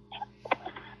do.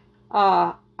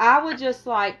 I would just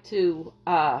like to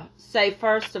say,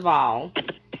 first of all,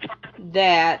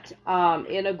 that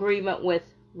in agreement with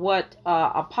what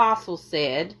Apostle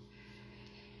said,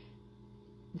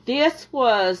 this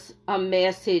was a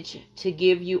message to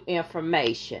give you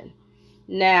information.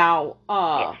 Now,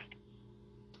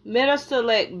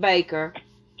 Minister-elect Baker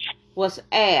was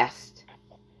asked,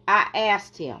 I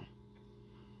asked him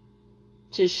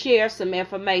to share some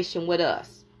information with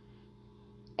us.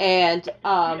 And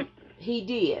he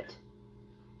did.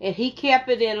 and he kept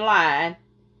it in line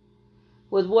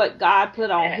with what God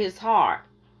put on his heart.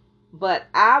 But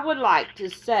I would like to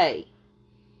say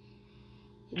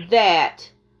that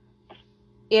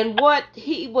in what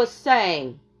he was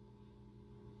saying,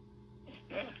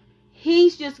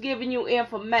 he's just giving you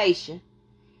information.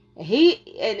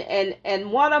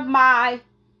 And one of my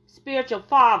spiritual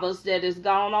fathers that has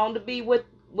gone on to be with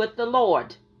the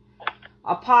Lord,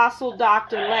 Apostle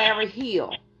Dr. Larry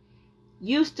Hill,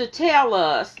 used to tell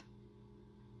us,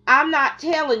 I'm not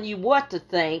telling you what to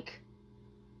think,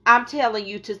 I'm telling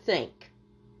you to think.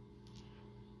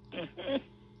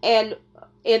 And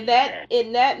in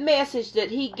that message that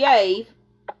he gave,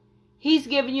 he's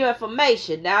giving you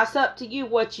information. Now it's up to you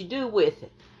what you do with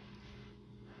it.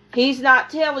 He's not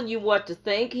telling you what to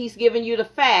think. He's giving you the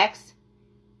facts,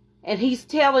 and he's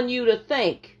telling you to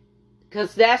think,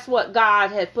 because that's what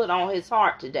God had put on his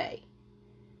heart today.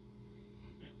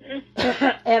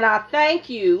 And I thank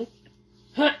you,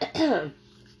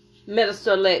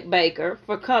 Minister-elect Baker,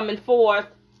 for coming forth.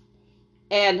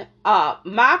 And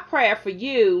my prayer for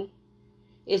you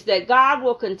is that God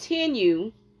will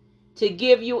continue to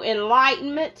give you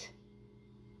enlightenment.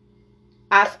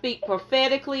 I speak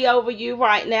prophetically over you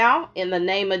right now in the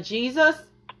name of Jesus,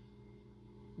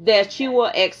 that you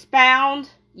will expound,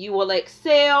 you will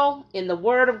excel in the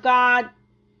Word of God,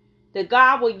 that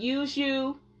God will use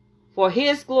you for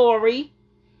his glory,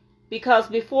 because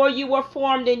before you were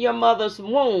formed in your mother's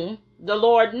womb, the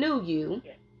Lord knew you,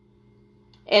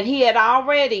 and he had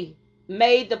already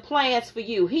made the plans for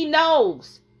you. He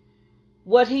knows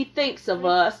what he thinks of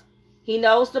us. He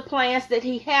knows the plans that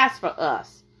he has for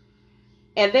us.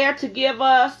 And they're to give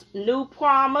us new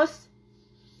promise.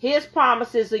 His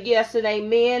promises are yes and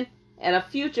amen, and a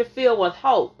future filled with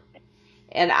hope.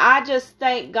 And I just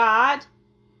thank God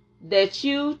that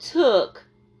you took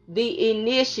the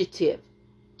initiative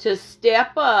to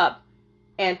step up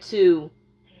and to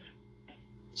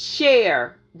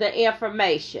share the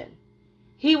information.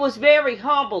 He was very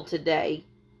humble today.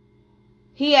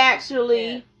 He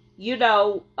actually,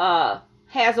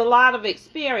 has a lot of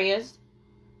experience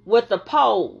with the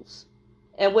polls,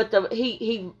 and with the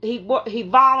he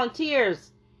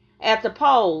volunteers at the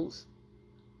polls,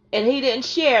 and he didn't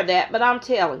share that, but I'm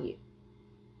telling you,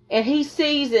 and he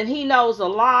sees and he knows a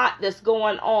lot that's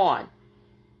going on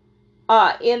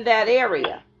in that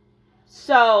area.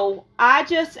 So I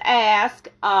just ask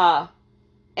at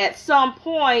some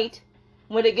point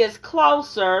when it gets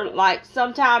closer, like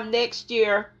sometime next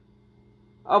year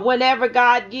or whenever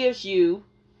God gives you,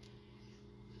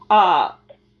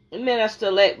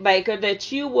 Minister-elect Baker,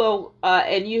 that you will,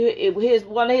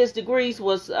 one of his degrees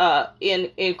was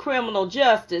in criminal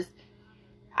justice.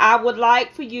 I would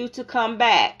like for you to come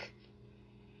back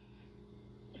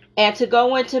and to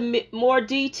go into more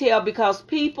detail, because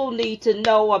people need to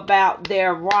know about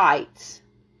their rights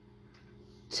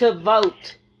to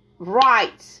vote.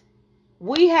 Rights.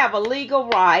 We have a legal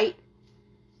right.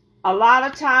 A lot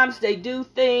of times they do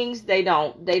things, they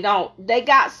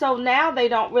got so now they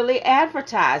don't really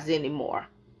advertise anymore.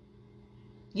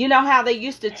 You know how they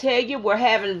used to tell you we're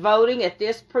having voting at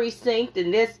this precinct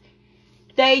and this,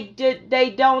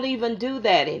 they don't even do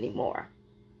that anymore.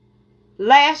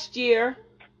 Last year,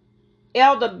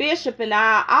 Elder Bishop and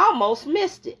I almost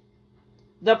missed it.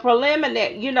 The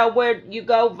preliminary, where you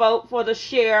go vote for the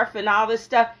sheriff and all this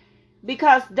stuff,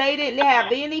 because they didn't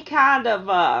have any kind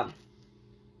of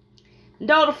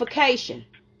notification.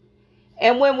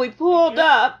 And when we pulled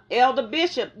up, Elder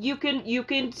Bishop, you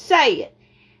can say it.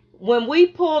 When we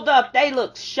pulled up, they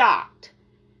looked shocked.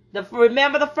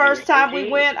 Remember the first time we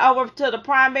went over to the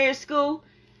primary school?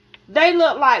 They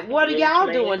looked like, what are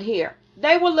y'all doing here?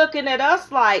 They were looking at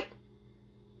us like,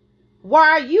 why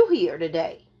are you here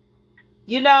today?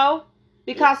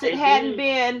 Because it hadn't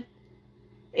been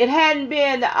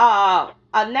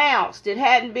announced. It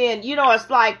hadn't been, it's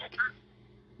like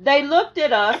they looked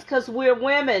at us because we're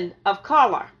women of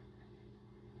color.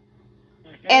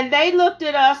 And they looked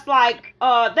at us like,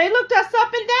 they looked us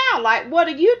up and down like, what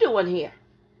are you doing here?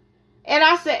 And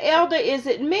I said, Elder, is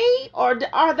it me, or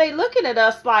are they looking at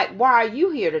us like, why are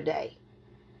you here today?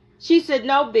 She said,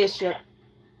 no, Bishop.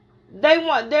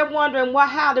 They're wondering, well,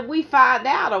 how did we find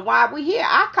out, or why are we here?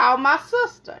 I called my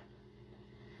sister.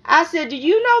 I said, do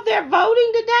you know they're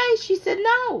voting today? She said,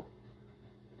 no.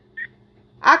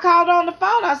 I called on the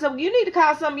phone. I said, well, you need to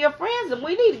call some of your friends and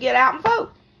we need to get out and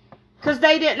vote. Because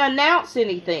they didn't announce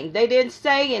anything. They didn't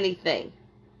say anything.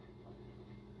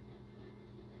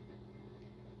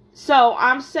 So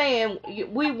I'm saying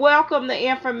we welcome the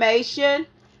information,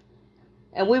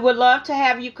 and we would love to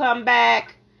have you come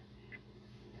back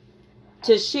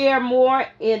to share more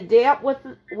in depth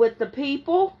with the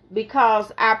people,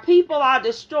 because our people are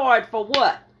destroyed for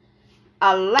what?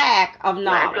 A lack of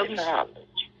knowledge.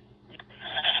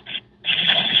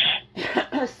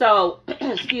 So,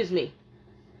 excuse me.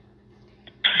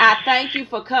 I thank you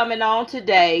for coming on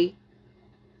today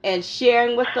and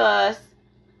sharing with us,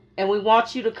 and we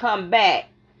want you to come back.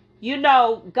 You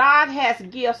know, God has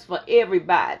gifts for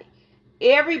everybody.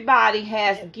 Everybody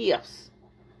has gifts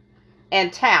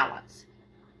and talents.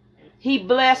 He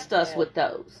blessed us with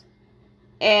those.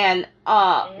 And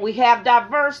we have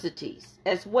diversities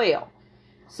as well.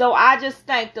 So I just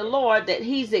thank the Lord that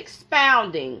He's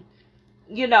expounding,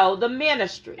 you know, the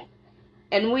ministry.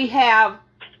 And we have,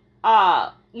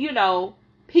 you know,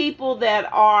 people that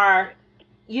are,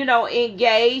 you know,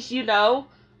 engaged, you know.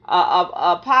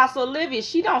 Apostle Olivia,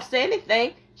 she don't say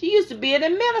anything. She used to be an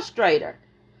administrator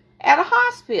at a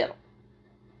hospital.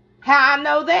 How I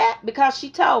know that? Because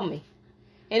she told me.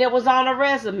 And it was on a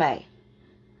resume.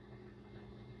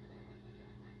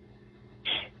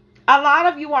 A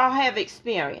lot of you all have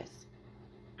experience.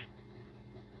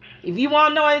 If you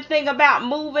want to know anything about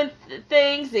moving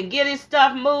things and getting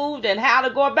stuff moved and how to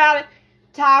go about it,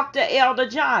 talk to Elder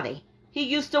Johnny. He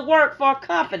used to work for a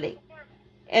company.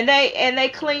 And they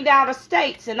cleaned out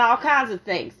estates and all kinds of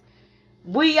things.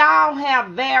 We all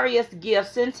have various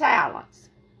gifts and talents.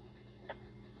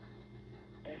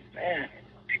 Amen.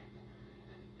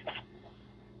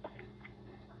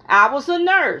 I was a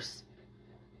nurse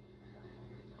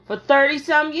for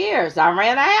 30-some years. I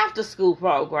ran an after-school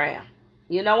program.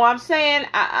 You know what I'm saying?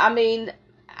 I mean,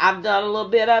 I've done a little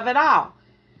bit of it all.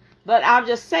 But I'm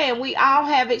just saying, we all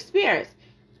have experience.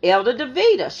 Elder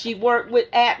DeVita, she worked with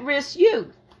at-risk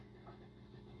youth.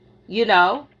 You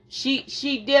know, she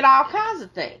did all kinds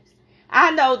of things.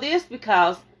 I know this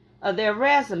because of their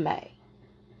resume.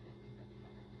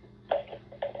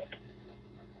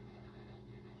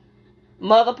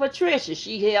 Mother Patricia,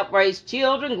 she helped raise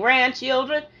children,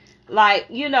 grandchildren, like,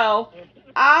 you know,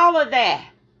 all of that.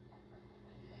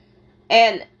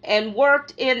 And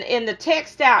worked in the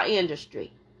textile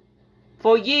industry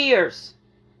for years.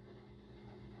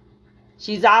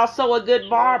 She's also a good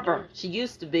barber. She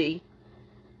used to be.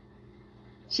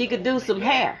 She could do some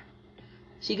hair.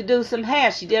 She could do some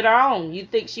hair. She did her own. You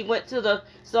think she went to the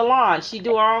salon. She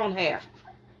do her own hair.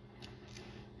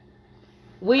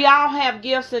 We all have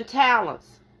gifts and talents.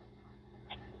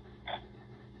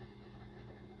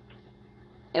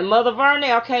 And Mother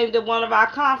Vernell came to one of our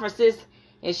conferences,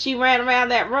 and she ran around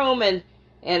that room, and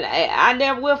I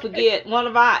never will forget, one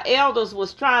of our elders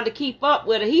was trying to keep up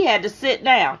with her. He had to sit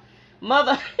down.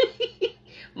 Mother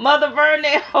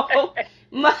Vernell,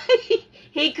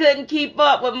 he couldn't keep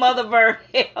up with Mother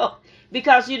Vernell,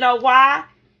 because you know why?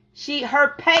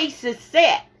 Her pace is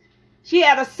set. She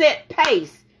had a set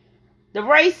pace. The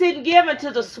race isn't given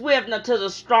to the swift nor to the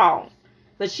strong,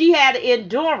 but she had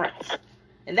endurance.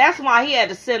 And that's why he had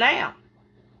to sit down.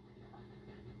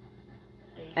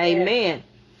 Amen.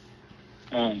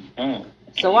 Mm-hmm.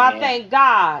 So I thank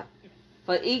God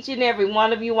for each and every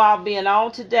one of you all being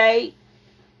on today.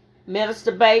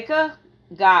 Minister Baker,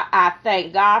 God, I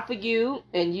thank God for you.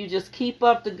 And you just keep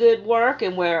up the good work.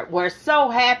 And we're so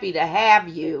happy to have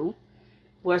you.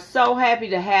 We're so happy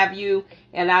to have you.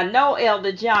 And I know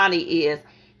Elder Johnny is.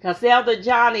 Because Elder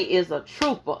Johnny is a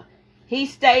trooper. He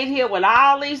stayed here with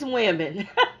all these women.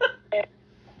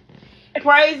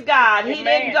 Praise God. He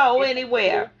didn't go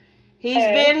anywhere. He's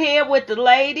been here with the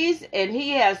ladies, and he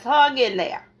has hung in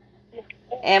there.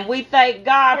 And we thank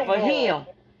God for him.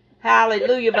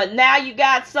 Hallelujah. But now you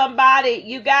got somebody,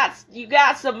 you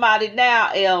got somebody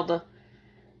now, Elder.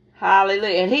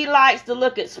 Hallelujah. And he likes to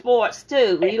look at sports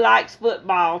too. He likes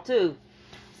football too.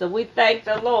 So we thank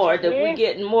the Lord that we're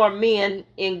getting more men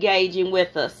engaging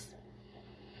with us.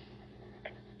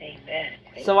 Amen.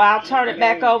 So I'll turn it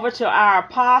back over to our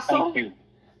apostle. Thank you.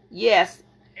 Yes.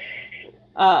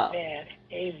 Amen.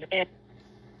 Amen.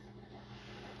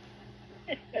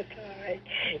 That's all right.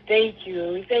 Thank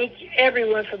you. Thank you,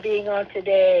 everyone, for being on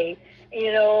today.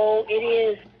 You know, it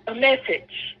is a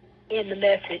message in the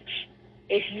message.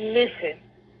 If you listen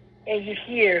and you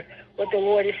hear what the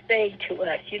Lord is saying to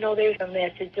us, you know there's a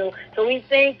message. So we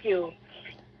thank you,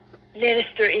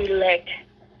 Minister-elect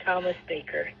Thomas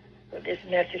Baker, for this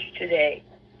message today.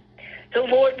 So,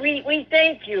 Lord, we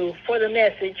thank you for the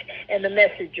message and the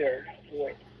messenger,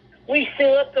 Lord. We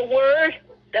seal up the word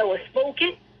that was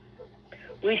spoken.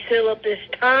 We seal up this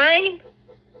time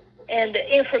and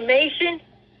the information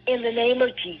in the name of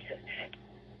Jesus.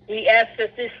 We ask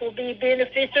that this will be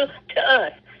beneficial to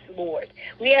us, Lord.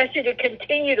 We ask you to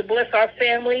continue to bless our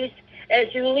families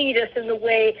as you lead us in the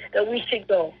way that we should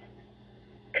go.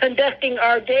 conducting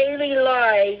our daily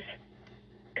lives,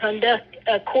 conduct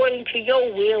according to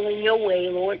your will and your way,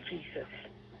 Lord Jesus.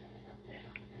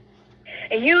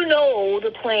 And you know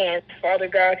the plans, Father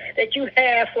God, that you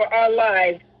have for our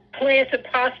lives. Plans to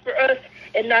prosper us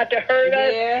and not to hurt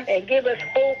us and give us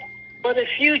hope for the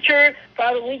future.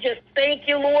 Father, we just thank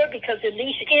you, Lord, because in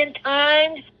these end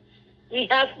times, we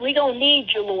don't need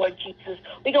you, Lord Jesus.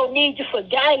 We don't need you for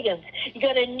guidance.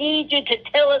 You're going to need you to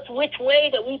tell us which way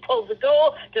that we're supposed to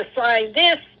go, to sign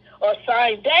this or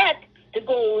sign that, to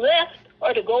go left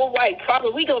or to go right.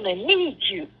 Father, we're going to need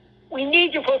you. We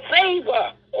need you for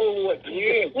favor, oh Lord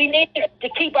Jesus. We need to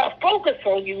keep our focus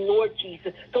on you, Lord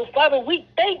Jesus. So, Father, we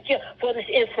thank you for this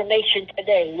information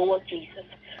today, Lord Jesus.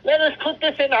 Let us put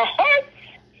this in our hearts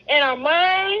and our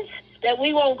minds, that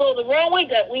we won't go the wrong way,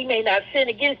 that we may not sin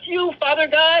against you, Father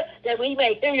God, that we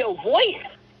may hear your voice,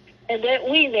 and that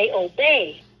we may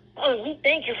obey. Father, we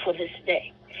thank you for this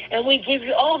day. And we give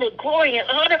you all the glory and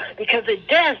honor because it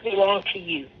does belong to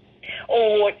you.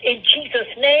 Oh, Lord, in Jesus'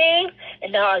 name,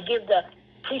 and now I give the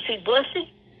priestly blessing.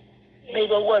 May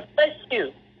the Lord bless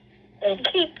you and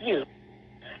keep you.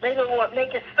 May the Lord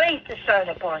make his face to shine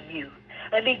upon you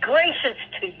and be gracious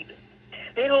to you.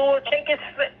 May the Lord turn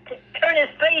his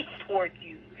face toward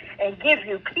you and give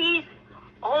you peace.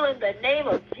 All in the name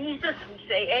of Jesus, we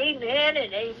say amen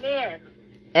and amen.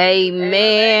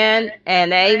 Amen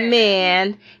and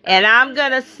amen. And I'm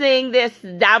going to sing this.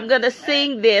 I'm going to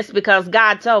sing this because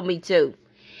God told me to.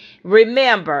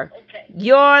 Remember,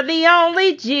 you're the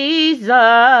only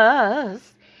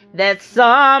Jesus that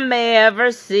some may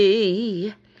ever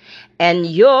see. And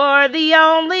you're the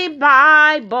only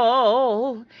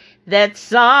Bible that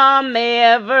some may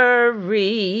ever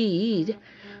read.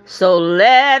 So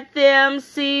let them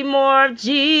see more of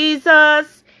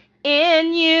Jesus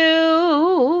in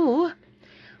you.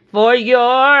 For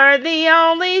you're the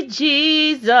only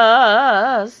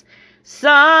Jesus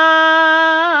some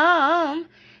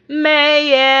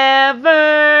may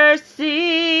ever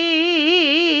see.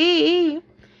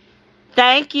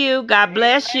 Thank you. God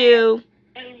bless you.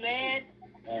 Amen.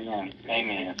 Amen.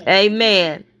 Amen.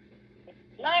 Amen.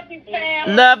 Love you,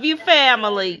 family. Love you,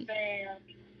 family.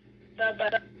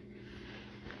 Bye-bye.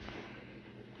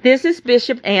 This is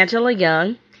Bishop Angela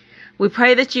Young. We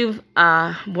pray that you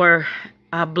were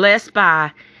blessed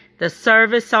by the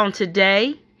service on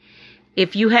today.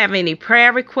 If you have any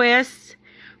prayer requests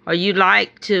or you'd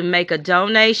like to make a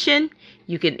donation,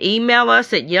 you can email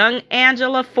us at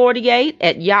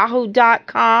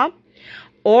youngangela48@yahoo.com,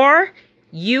 or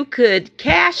you could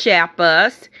cash app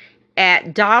us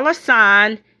at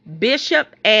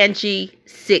 $Bishop Angie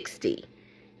 60.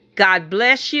 God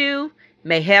bless you.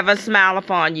 May heaven smile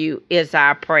upon you is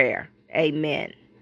our prayer. Amen.